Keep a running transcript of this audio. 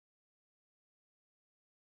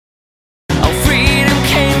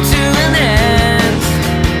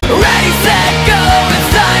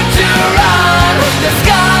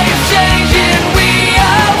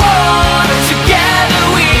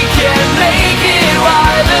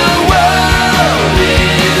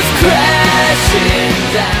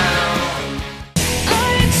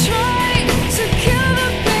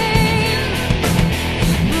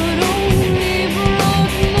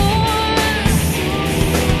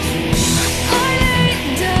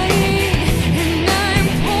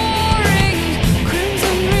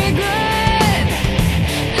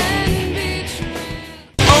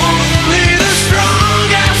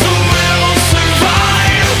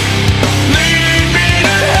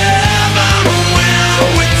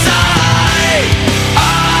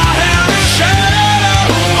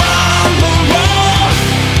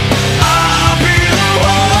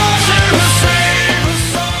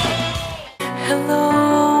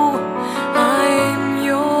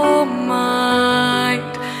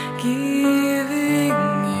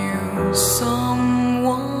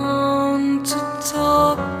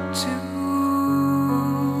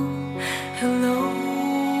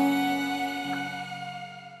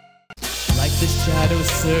shadow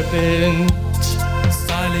serpent.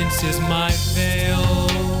 Silence is my veil.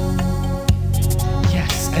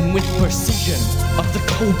 Yes, and with precision of the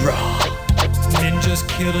cobra. Ninjas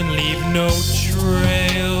kill and leave no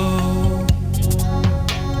trail.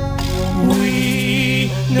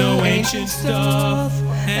 We know ancient stuff,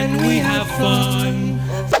 and we have fun.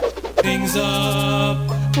 Things up.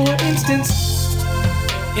 For instance,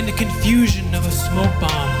 in the confusion of a smoke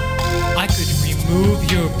bomb, I could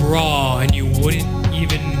remove your bra and you wouldn't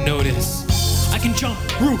even notice. I can jump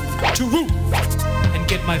roof to roof and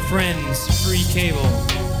get my friends free cable.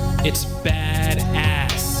 It's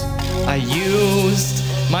badass. I used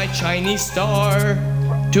my Chinese star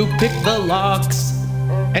to pick the locks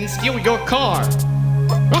and steal your car.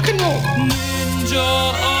 Rock and roll.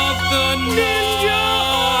 Ninja of the night.